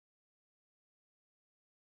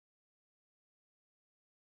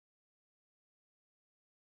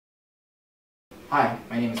Hi,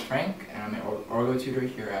 my name is Frank, and I'm an orgo tutor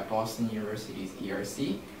here at Boston University's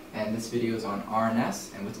ERC, and this video is on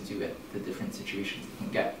RNS and what to do with the different situations you can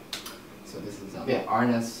get. So this is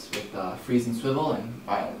RNS with freeze and swivel and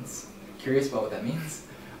violence. Curious about what that means?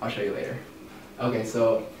 I'll show you later. Okay,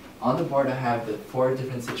 so on the board I have the 4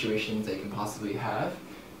 different situations that you can possibly have.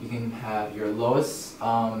 You can have your lowest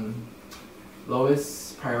priority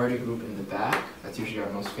group in the back. That's usually our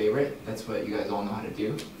most favorite. That's what you guys all know how to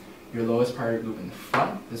do. Your lowest priority group in the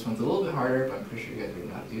front. This one's a little bit harder, but I'm pretty sure you guys already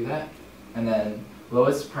know how to do that. And then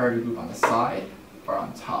lowest priority group on the side or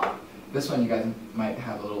on top. This one you guys might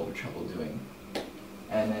have a little bit of trouble doing.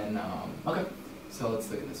 And then, okay, so let's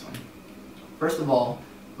look at this one. First of all,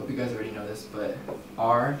 hope you guys already know this, but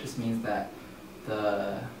R just means that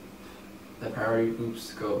the priority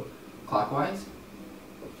groups go clockwise.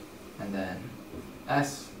 And then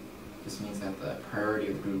S just means that the priority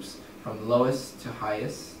of the groups from lowest to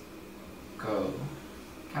highest go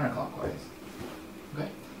counterclockwise. Okay,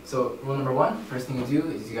 so rule number 1, first thing you do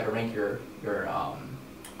is you got to rank your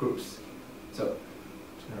groups. So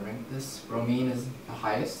I'm going to rank this. Bromine is the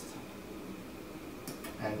highest,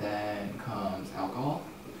 and then comes alcohol.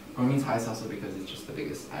 Bromine's highest also because it's just the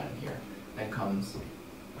biggest atom here. Then comes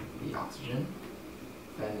the oxygen.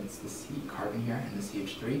 Then it's the C carbon here and the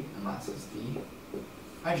CH3, and last is the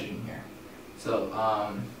hydrogen here. So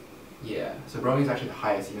yeah, so bromine is actually the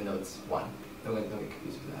highest, even though it's 1. Don't get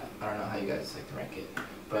confused with that. I don't know how you guys like to rank it,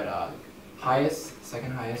 but highest,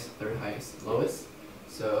 second highest, third highest, lowest.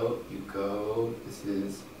 So you go. This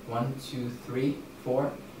is 1, 2, 3,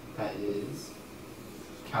 4. That is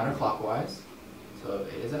counterclockwise. So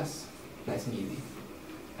it is S. Nice and easy.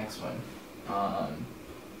 Next one.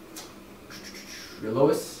 Your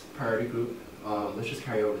lowest priority group. Let's just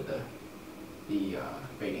carry over the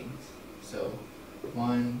ratings. So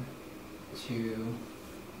 1, 2,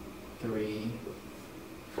 3,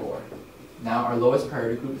 4. Now our lowest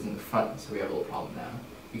priority group is in the front, so we have a little problem now.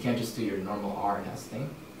 You can't just do your normal R and S thing.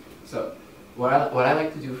 So what I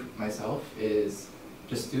like to do myself is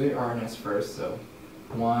just do your R and S first. So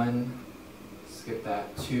 1, skip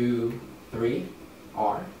that, 2, 3,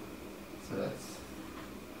 R. So that's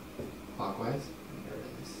clockwise. There it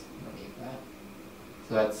is. You don't need that.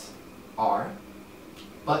 So that's R.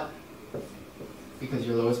 But because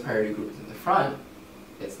your lowest priority group is in the front,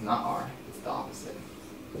 it's not R, it's the opposite,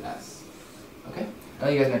 S. Okay? I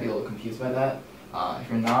know you guys might be a little confused by that. If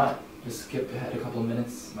you're not, just skip ahead a couple of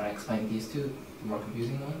minutes when I explain these two, the more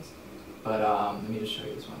confusing ones. But let me just show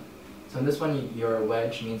you this one. So in this one, your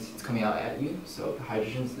wedge means it's coming out at you. So the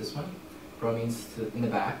hydrogen's this one, bromine's in the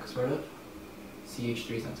back, sort of.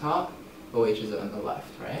 CH3's on top, OH is on the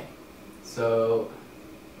left, right? So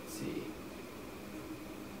let's see.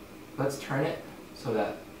 Let's turn it so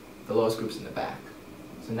that the lowest group's in the back.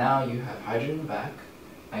 So now you have hydrogen in the back,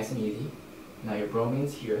 nice and easy. Now your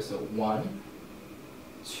bromine's here, so 1,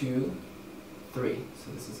 2, 3.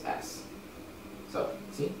 So this is S. So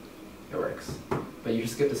see, it works. But you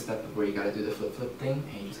just skip the step where you gotta do the flip thing,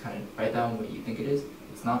 and you just kind of write down what you think it is.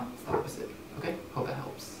 It's not, it's the opposite. Okay, hope that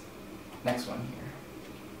helps. Next one here.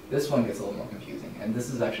 This one gets a little more confusing, and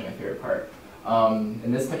this is actually my favorite part.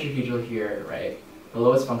 In this tetrahedral here, right, the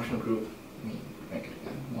lowest functional group, let me rank it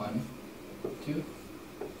again. 1, 2,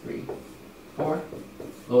 3, 4.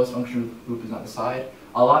 Lowest functional group is on the side.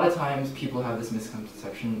 A lot of times people have this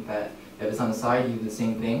misconception that if it's on the side, you do the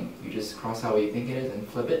same thing. You just cross out what you think it is and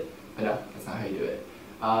flip it. But no, that's not how you do it.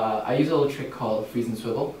 I use a little trick called freeze and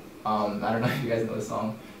swivel. I don't know if you guys know the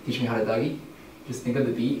song, Teach Me How to Dougie. Just think of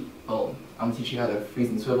the beat. Oh, I'm gonna teach you how to freeze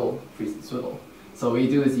and swivel, freeze and swivel. So what you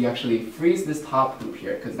do is you actually freeze this top group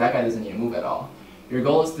here, because that guy doesn't need to move at all. Your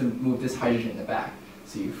goal is to move this hydrogen in the back.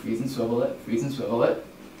 So you freeze and swivel it,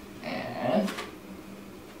 and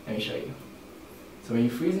let me show you. So when you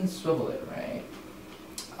freeze and swivel it, right,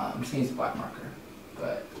 I'm just going to use a black marker,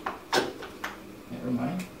 but never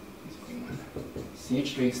mind.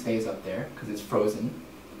 CH3 stays up there because it's frozen,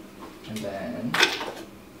 and then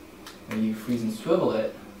when you freeze and swivel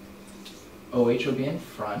it, OH will be in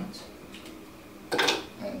front,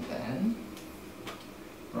 and then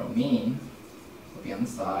bromine will be on the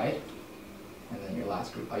side, and then your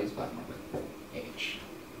last group, I'll use black marker, H.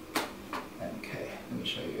 Okay, let me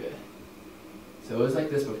show you it. So it was like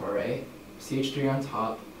this before, right? CH3 on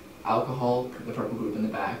top, alcohol, the purple group in the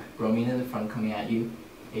back, bromine in the front coming at you,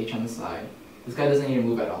 H on the side. This guy doesn't need to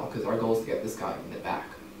move at all because our goal is to get this guy in the back.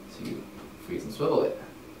 So you freeze and swivel it.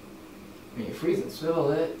 When you freeze and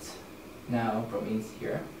swivel it, now bromine's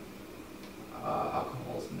here,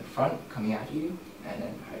 alcohol's in the front coming at you, and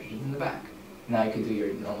then hydrogen's in the back. Now you can do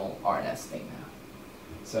your normal RNS thing now.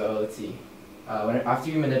 So let's see. after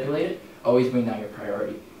you manipulate it, always bring down your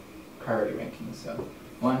priority ranking. So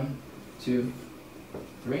 1, 2,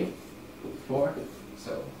 3, 4.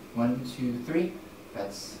 So 1, 2, 3.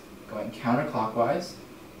 That's going counterclockwise.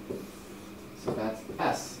 So that's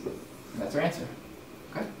S. And that's our answer.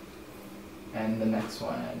 Okay? And the next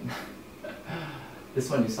one, this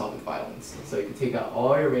one you solve with violence. So you can take out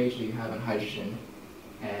all your rage that you have on hydrogen,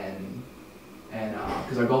 and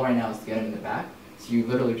because our goal right now is to get him in the back. So you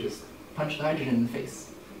literally just punch the hydrogen in the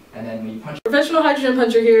face, and then when you punch. Professional hydrogen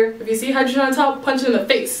puncher here. If you see hydrogen on top, punch it in the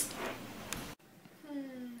face.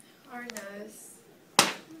 Arnaz.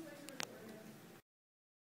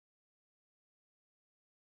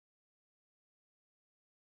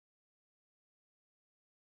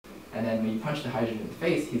 And then when you punch the hydrogen in the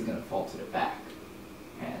face, he's going to fall to the back.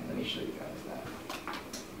 And let me show you guys that.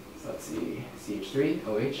 So let's see, CH3,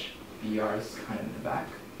 OH, BR is kind of in the back,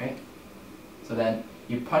 okay? So then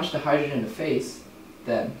you punch the hydrogen in the face,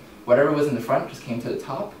 then whatever was in the front just came to the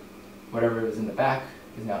top, whatever was in the back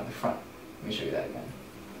is now in the front. Let me show you that again.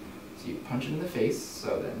 So you punch it in the face,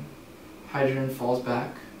 so then hydrogen falls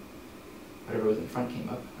back, whatever was in front came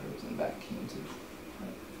up, whatever was in the back came to the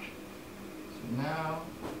front. So now,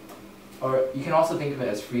 or you can also think of it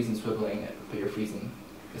as freezing swiveling it, but you're freezing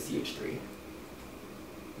the CH3.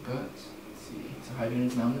 But, let's see, so hydrogen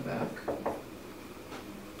is now in the back.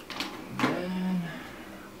 And then,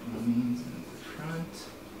 bromine's in the front,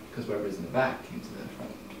 because whatever's in the back came to the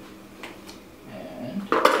front. And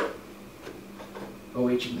OH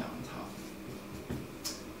is now on top.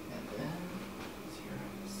 And then,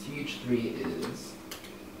 here, CH3 is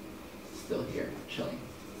still here, chilling,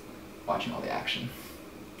 watching all the action.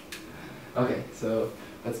 Okay, so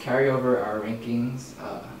let's carry over our rankings.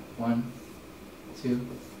 1, 2,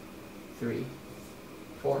 3,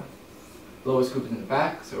 4. Lowest group is in the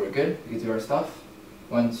back, so we're good. We can do our stuff.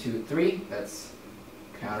 1, 2, 3. That's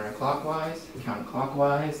counterclockwise.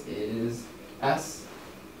 Counterclockwise is S.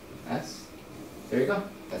 S. There you go.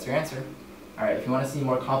 That's your answer. Alright, if you want to see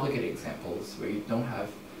more complicated examples where you don't have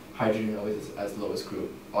hydrogen always as lowest group,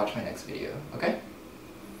 watch my next video, okay?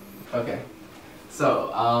 Okay.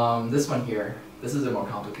 So, this one here, this is a more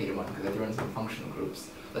complicated one because I threw in some functional groups.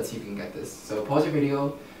 Let's see if you can get this. So pause your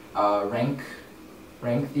video, rank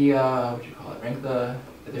the, rank the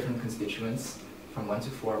different constituents from 1 to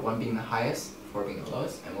 4, 1 being the highest, 4 being the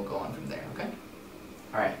lowest, and we'll go on from there, okay?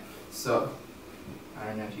 Alright, so, I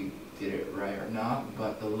don't know if you did it right or not,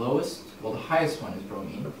 but the lowest, well the highest one is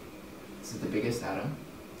bromine. This is the biggest atom.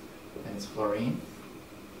 Then it's fluorine.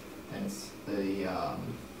 Then it's the,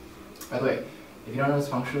 by the way, if you don't know this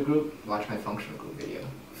functional group, watch my functional group video.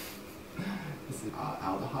 This is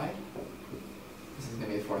aldehyde. This is going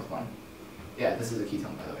to be the 4th one. Yeah, this is a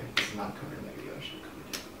ketone, by the way. This is not covered in my video. I should have covered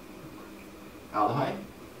it. Aldehyde.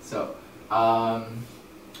 So,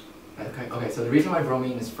 okay, so the reason why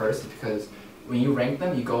bromine is first is because when you rank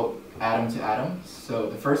them, you go atom to atom. So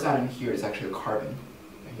the first atom here is actually a carbon.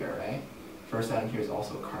 Right here, right? First atom here is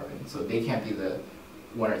also a carbon. So they can't be the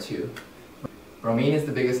 1 or 2. Bromine is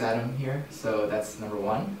the biggest atom here, so that's number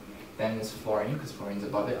 1. Then it's fluorine, because fluorine's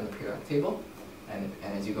above it on the periodic table. And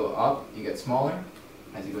as you go up, you get smaller.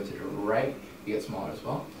 As you go to the right, you get smaller as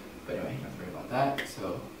well. But anyway, don't worry about that.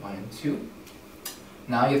 So 1 and 2.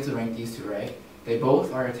 Now you have to rank these two, right? They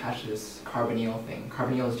both are attached to this carbonyl thing.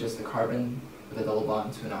 Carbonyl is just a carbon with a double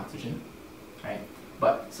bond to an oxygen, right?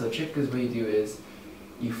 But, so the trick is what you do is,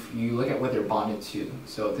 you look at what they're bonded to.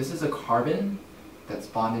 So this is a carbon that's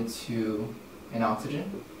bonded to an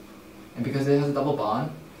oxygen, and because it has a double bond,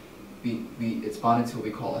 it's bonded to what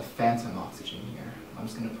we call a phantom oxygen here. I'm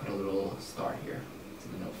just going to put a little star here to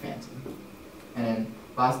denote phantom. And then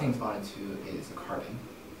last thing it's bonded to is a carbon.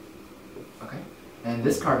 Okay? And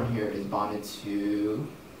this carbon here is bonded to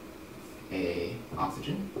a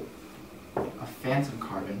oxygen, a phantom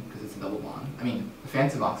carbon because it's a double bond. I mean, a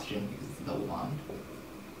phantom oxygen because it's a double bond,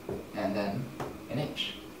 and then an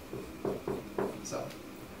H. So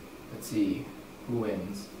let's see who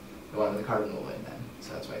wins. The one with the carbon will win then.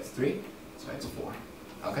 So that's why it's 3. That's why it's 4.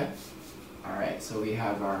 Okay? Alright, so we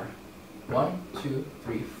have our 1, 2,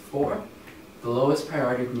 3, 4. The lowest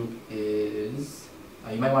priority group is,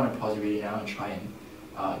 you might want to pause your video now and try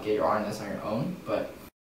and get your RNS on your own, but